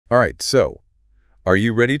All right, so are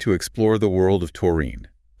you ready to explore the world of taurine?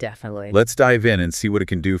 Definitely. Let's dive in and see what it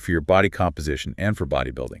can do for your body composition and for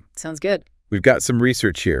bodybuilding. Sounds good. We've got some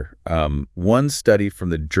research here. One study from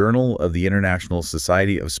the Journal of the International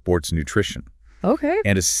Society of Sports Nutrition. Okay.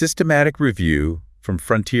 And a systematic review from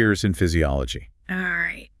Frontiers in Physiology. All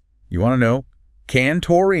right. You want to know, can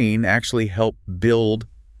taurine actually help build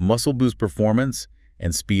muscle boost performance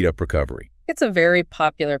and speed up recovery? It's a very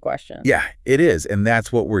popular question. Yeah, it is, and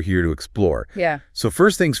that's what we're here to explore. Yeah. So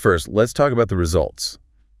first things first, let's talk about the results.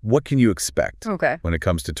 What can you expect when it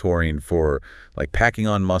comes to taurine for like packing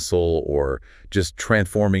on muscle or just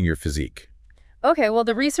transforming your physique? Okay, well,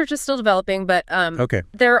 the research is still developing, but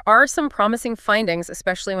there are some promising findings,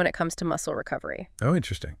 especially when it comes to muscle recovery. Oh,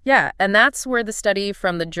 interesting. Yeah, and that's where the study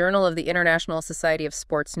from the Journal of the International Society of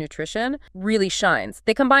Sports Nutrition really shines.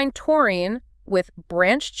 They combined taurine with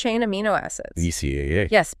branched-chain amino acids. BCAA.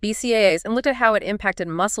 Yes, BCAAs, and looked at how it impacted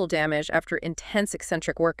muscle damage after intense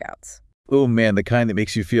eccentric workouts. Oh, man, the kind that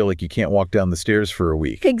makes you feel like you can't walk down the stairs for a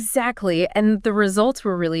week. Exactly, and the results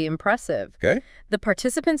were really impressive. Okay. The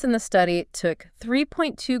participants in the study took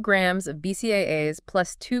 3.2 grams of BCAAs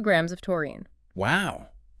plus 2 grams of taurine. Wow.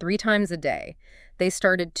 3 times a day. They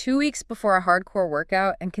started 2 weeks before a hardcore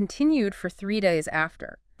workout and continued for 3 days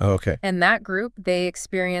after. Oh, okay. And that group, they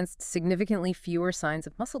experienced significantly fewer signs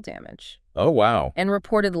of muscle damage. Oh, wow. And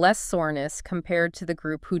reported less soreness compared to the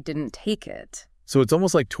group who didn't take it. So it's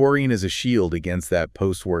almost like taurine is a shield against that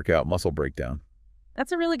post-workout muscle breakdown.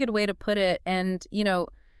 That's a really good way to put it. And, you know,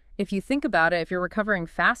 if you think about it, if you're recovering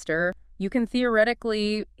faster, you can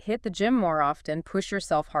theoretically hit the gym more often, push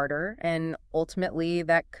yourself harder, and ultimately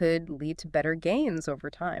that could lead to better gains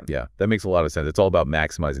over time. Yeah, that makes a lot of sense. It's all about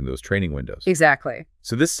maximizing those training windows. Exactly.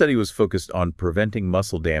 So this study was focused on preventing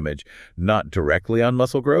muscle damage, not directly on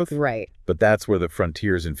muscle growth. Right. But that's where the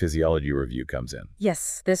Frontiers in Physiology review comes in.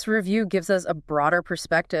 Yes, this review gives us a broader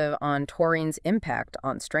perspective on taurine's impact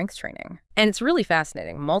on strength training. And it's really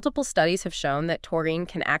fascinating. Multiple studies have shown that taurine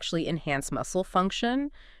can actually enhance muscle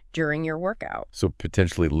function during your workout. So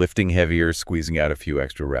potentially lifting heavier, squeezing out a few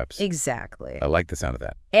extra reps. Exactly. I like the sound of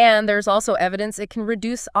that. And there's also evidence it can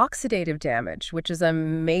reduce oxidative damage, which is a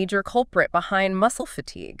major culprit behind muscle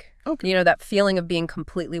fatigue. Okay. You know, that feeling of being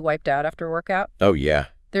completely wiped out after a workout? Oh, yeah.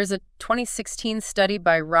 There's a 2016 study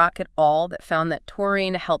by Rock et al. That found that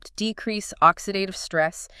taurine helped decrease oxidative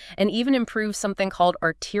stress and even improve something called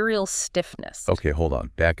arterial stiffness. Okay, hold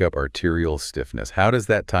on. Back up. Arterial stiffness. How does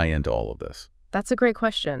that tie into all of this? That's a great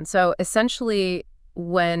question. So essentially,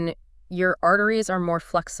 when your arteries are more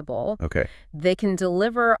flexible, they can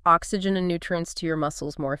deliver oxygen and nutrients to your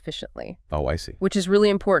muscles more efficiently. Oh, I see. Which is really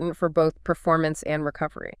important for both performance and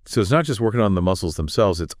recovery. So it's not just working on the muscles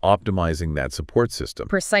themselves, it's optimizing that support system.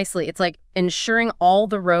 Precisely. It's like ensuring all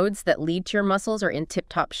the roads that lead to your muscles are in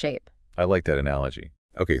tip-top shape. I like that analogy.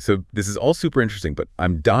 Okay, so this is all super interesting, but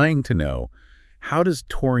I'm dying to know, how does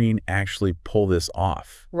taurine actually pull this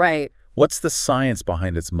off? Right. What's the science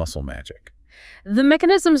behind its muscle magic? The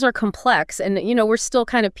mechanisms are complex, and, you know, we're still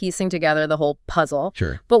kind of piecing together the whole puzzle.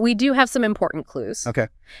 Sure. But we do have some important clues. Okay.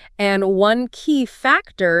 And one key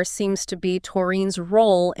factor seems to be taurine's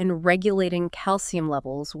role in regulating calcium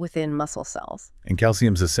levels within muscle cells. And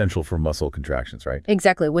calcium's essential for muscle contractions, right?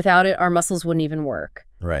 Exactly. Without it, our muscles wouldn't even work.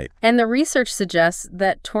 Right. And the research suggests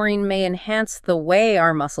that taurine may enhance the way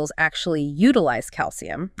our muscles actually utilize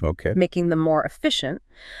calcium, making them more efficient.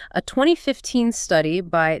 A 2015 study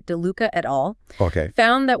by DeLuca et al.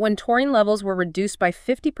 Found that when taurine levels were reduced by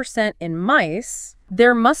 50% in mice,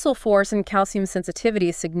 their muscle force and calcium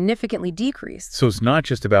sensitivity significantly decreased. So it's not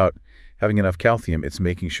just about having enough calcium, it's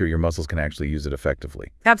making sure your muscles can actually use it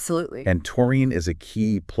effectively. Absolutely. And taurine is a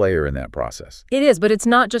key player in that process. It is, but it's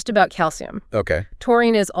not just about calcium. Okay.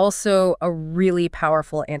 Taurine is also a really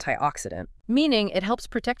powerful antioxidant, meaning it helps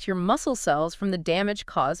protect your muscle cells from the damage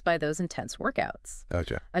caused by those intense workouts.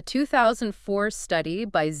 Gotcha. A 2004 study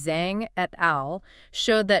by Zhang et al.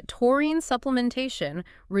 Showed that taurine supplementation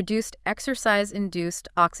reduced exercise-induced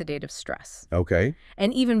oxidative stress. Okay.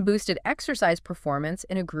 And even boosted exercise performance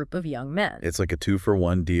in a group of young men. It's like a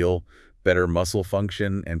 2-for-1 deal, better muscle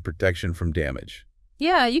function and protection from damage.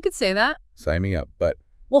 Yeah, you could say that. Sign me up, but...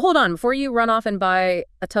 Well, hold on. Before you run off and buy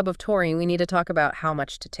a tub of taurine, we need to talk about how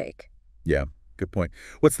much to take. Yeah, good point.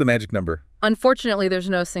 What's the magic number? Unfortunately, there's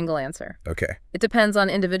no single answer. Okay. It depends on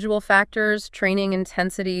individual factors, training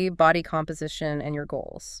intensity, body composition, and your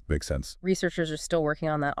goals. Makes sense. Researchers are still working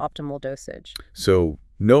on that optimal dosage. So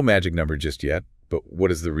no magic number just yet, but what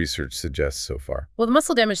does the research suggest so far? Well, the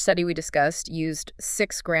muscle damage study we discussed used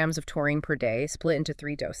 6 grams of taurine per day, split into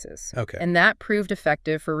 3 doses. Okay. And that proved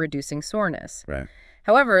effective for reducing soreness. Right.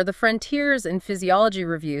 However, the Frontiers in Physiology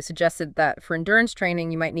review suggested that for endurance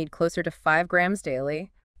training, you might need closer to 5 grams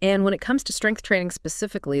daily. And when it comes to strength training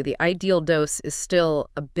specifically, the ideal dose is still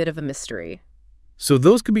a bit of a mystery. So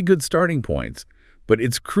those can be good starting points, but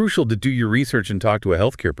it's crucial to do your research and talk to a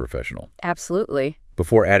healthcare professional. Absolutely.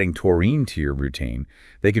 Before adding taurine to your routine,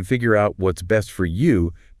 they can figure out what's best for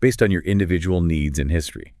you based on your individual needs and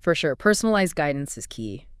history. For sure. Personalized guidance is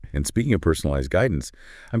key. And speaking of personalized guidance,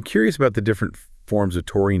 I'm curious about the different forms of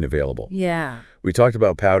taurine available. Yeah. We talked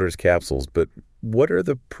about powders, capsules, but what are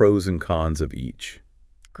the pros and cons of each?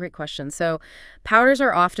 Great question. So powders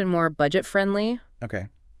are often more budget-friendly. Okay.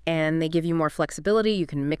 And they give you more flexibility. You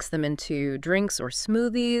can mix them into drinks or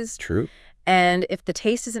smoothies. True. And if the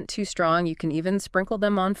taste isn't too strong, you can even sprinkle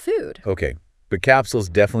them on food. Okay. But capsules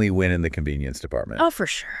definitely win in the convenience department. Oh, for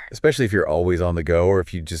sure. Especially if you're always on the go or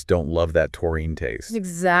if you just don't love that taurine taste.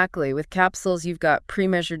 Exactly. With capsules, you've got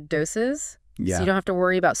pre-measured doses. Yeah. So you don't have to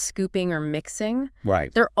worry about scooping or mixing.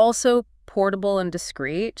 Right. They're also portable and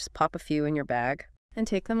discreet. Just pop a few in your bag and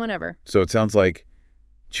take them whenever. So it sounds like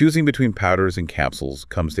choosing between powders and capsules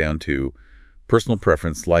comes down to personal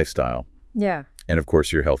preference, lifestyle. Yeah. And of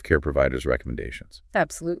course, your healthcare provider's recommendations.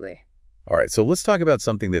 Absolutely. All right, so let's talk about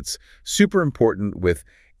something that's super important with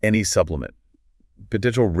any supplement,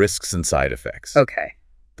 potential risks and side effects. Okay.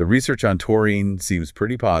 The research on taurine seems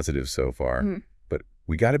pretty positive so far, but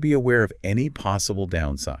we got to be aware of any possible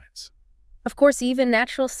downsides. Of course, even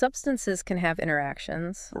natural substances can have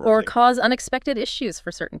interactions or cause unexpected issues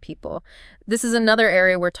for certain people. This is another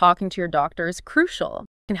area where talking to your doctor is crucial.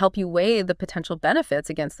 It can help you weigh the potential benefits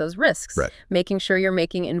against those risks, making sure you're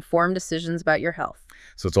making informed decisions about your health.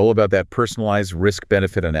 So it's all about that personalized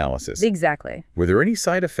risk-benefit analysis. Exactly. Were there any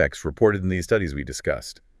side effects reported in these studies we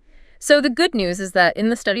discussed? So the good news is that in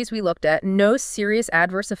the studies we looked at, no serious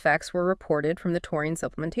adverse effects were reported from the taurine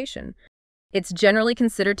supplementation. It's generally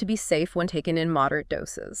considered to be safe when taken in moderate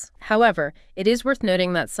doses. However, it is worth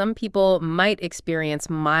noting that some people might experience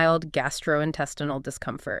mild gastrointestinal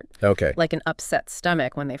discomfort. Okay. Like an upset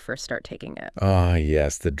stomach when they first start taking it. Ah,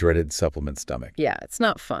 yes, the dreaded supplement stomach. Yeah, it's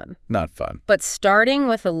not fun. Not fun. But starting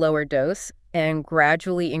with a lower dose and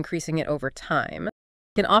gradually increasing it over time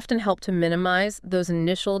can often help to minimize those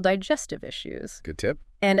initial digestive issues. Good tip.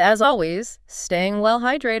 And as always, staying well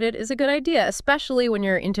hydrated is a good idea, especially when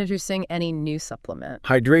you're introducing any new supplement.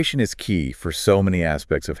 Hydration is key for so many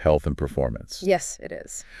aspects of health and performance. Yes, it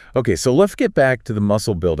is. Okay, so let's get back to the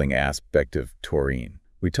muscle building aspect of taurine.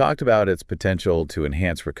 We talked about its potential to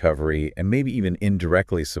enhance recovery and maybe even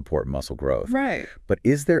indirectly support muscle growth. Right. But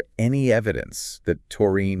is there any evidence that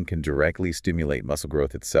taurine can directly stimulate muscle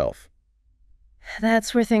growth itself?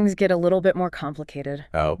 That's where things get a little bit more complicated.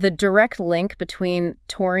 Oh. The direct link between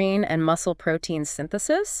taurine and muscle protein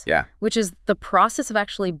synthesis, which is the process of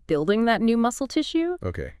actually building that new muscle tissue,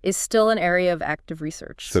 is still an area of active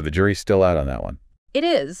research. So the jury's still out on that one. It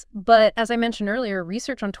is, but as I mentioned earlier,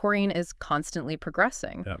 research on taurine is constantly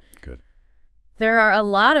progressing. Yeah, good. There are a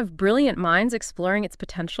lot of brilliant minds exploring its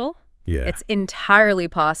potential. Yeah. It's entirely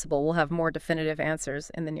possible we'll have more definitive answers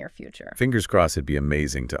in the near future. Fingers crossed, it'd be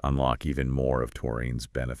amazing to unlock even more of taurine's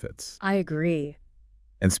benefits. I agree.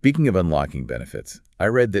 And speaking of unlocking benefits, I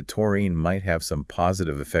read that taurine might have some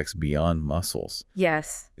positive effects beyond muscles.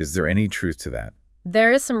 Yes. Is there any truth to that?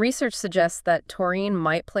 There is some research suggests that taurine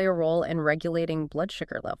might play a role in regulating blood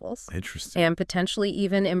sugar levels. Interesting. And potentially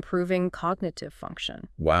even improving cognitive function.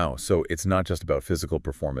 Wow, so it's not just about physical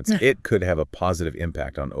performance. It could have a positive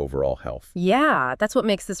impact on overall health. Yeah, that's what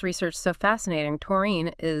makes this research so fascinating.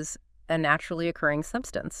 Taurine is a naturally occurring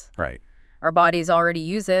substance. Right. Our bodies already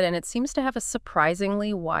use it, and it seems to have a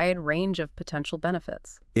surprisingly wide range of potential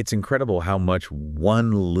benefits. It's incredible how much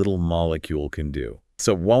one little molecule can do.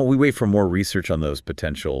 So while we wait for more research on those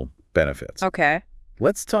potential benefits,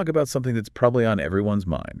 let's talk about something that's probably on everyone's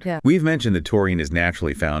mind. Yeah. We've mentioned that taurine is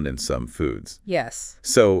naturally found in some foods. Yes.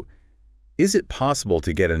 So is it possible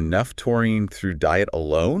to get enough taurine through diet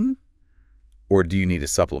alone, or do you need a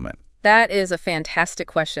supplement? That is a fantastic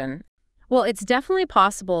question. Well, it's definitely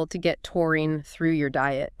possible to get taurine through your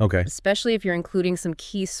diet. Okay. Especially if you're including some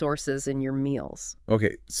key sources in your meals.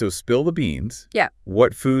 Okay, so spill the beans. Yeah.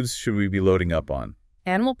 What foods should we be loading up on?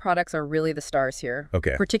 Animal products are really the stars here.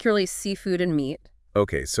 Okay. Particularly seafood and meat.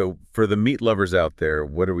 Okay, so for the meat lovers out there,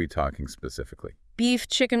 what are we talking specifically? Beef,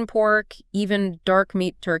 chicken, pork, even dark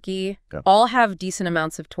meat turkey, all have decent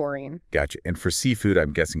amounts of taurine. Gotcha. And for seafood,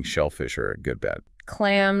 I'm guessing shellfish are a good bet.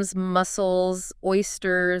 Clams, mussels,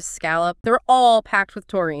 oysters, scallop, they're all packed with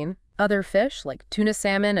taurine. Other fish, like tuna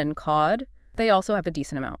salmon and cod, they also have a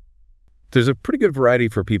decent amount. There's a pretty good variety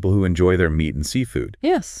for people who enjoy their meat and seafood.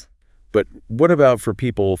 Yes. But what about for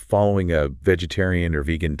people following a vegetarian or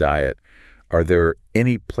vegan diet? Are there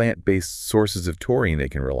any plant-based sources of taurine they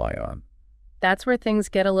can rely on? That's where things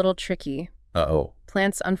get a little tricky. Uh-oh.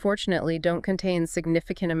 Plants, unfortunately, don't contain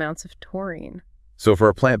significant amounts of taurine. So for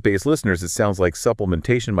our plant-based listeners, it sounds like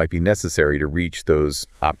supplementation might be necessary to reach those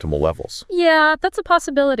optimal levels. Yeah, that's a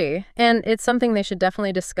possibility. And it's something they should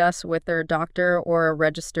definitely discuss with their doctor or a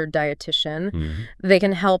registered dietitian. They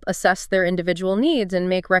can help assess their individual needs and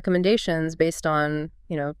make recommendations based on,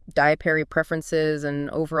 dietary preferences and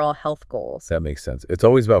overall health goals. That makes sense. It's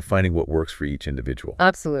always about finding what works for each individual.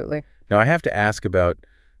 Absolutely. Now, I have to ask about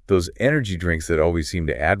those energy drinks that always seem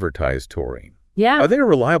to advertise taurine. Yeah. Are they a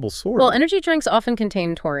reliable source? Well, energy drinks often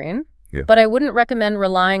contain taurine, but I wouldn't recommend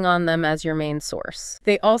relying on them as your main source.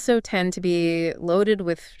 They also tend to be loaded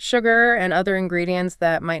with sugar and other ingredients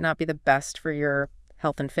that might not be the best for your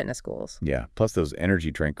health and fitness goals. Yeah, plus those energy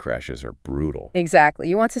drink crashes are brutal. Exactly.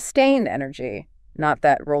 You want sustained energy, not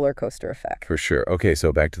that roller coaster effect. For sure. Okay,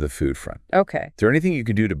 so back to the food front. Okay. Is there anything you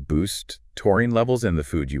can do to boost taurine levels in the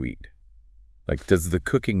food you eat? Like, does the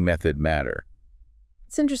cooking method matter?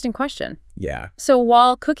 It's an interesting question. Yeah. So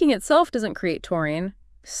while cooking itself doesn't create taurine,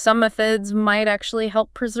 some methods might actually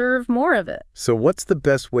help preserve more of it. So what's the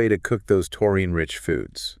best way to cook those taurine-rich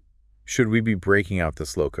foods? Should we be breaking out the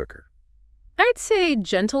slow cooker? I'd say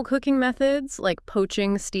gentle cooking methods like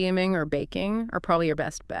poaching, steaming, or baking are probably your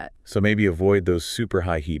best bet. So maybe avoid those super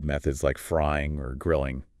high heat methods like frying or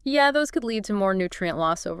grilling. Yeah, those could lead to more nutrient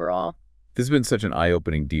loss overall. This has been such an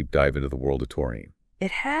eye-opening deep dive into the world of taurine.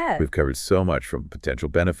 It has. We've covered so much, from potential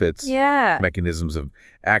benefits, mechanisms of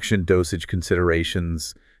action, dosage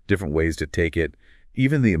considerations, different ways to take it,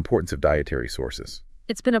 even the importance of dietary sources.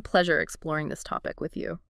 It's been a pleasure exploring this topic with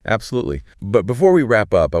you. Absolutely. But before we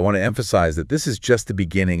wrap up, I want to emphasize that this is just the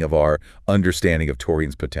beginning of our understanding of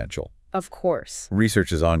taurine's potential. Of course.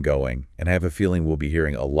 Research is ongoing, and I have a feeling we'll be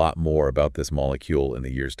hearing a lot more about this molecule in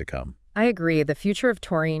the years to come. I agree. The future of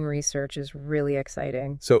taurine research is really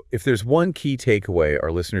exciting. So if there's one key takeaway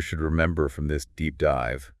our listeners should remember from this deep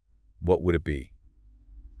dive, what would it be?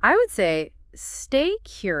 I would say stay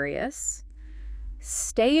curious,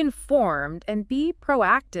 stay informed, and be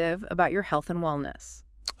proactive about your health and wellness.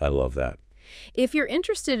 I love that. If you're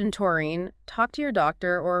interested in taurine, talk to your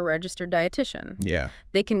doctor or a registered dietitian. Yeah.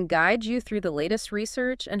 They can guide you through the latest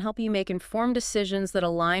research and help you make informed decisions that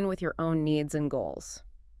align with your own needs and goals.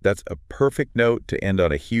 That's a perfect note to end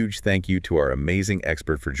on. A huge thank you to our amazing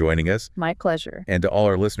expert for joining us. My pleasure. And to all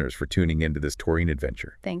our listeners for tuning into this taurine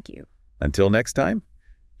adventure. Thank you. Until next time,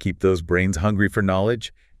 keep those brains hungry for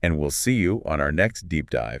knowledge, and we'll see you on our next deep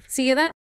dive. See you then.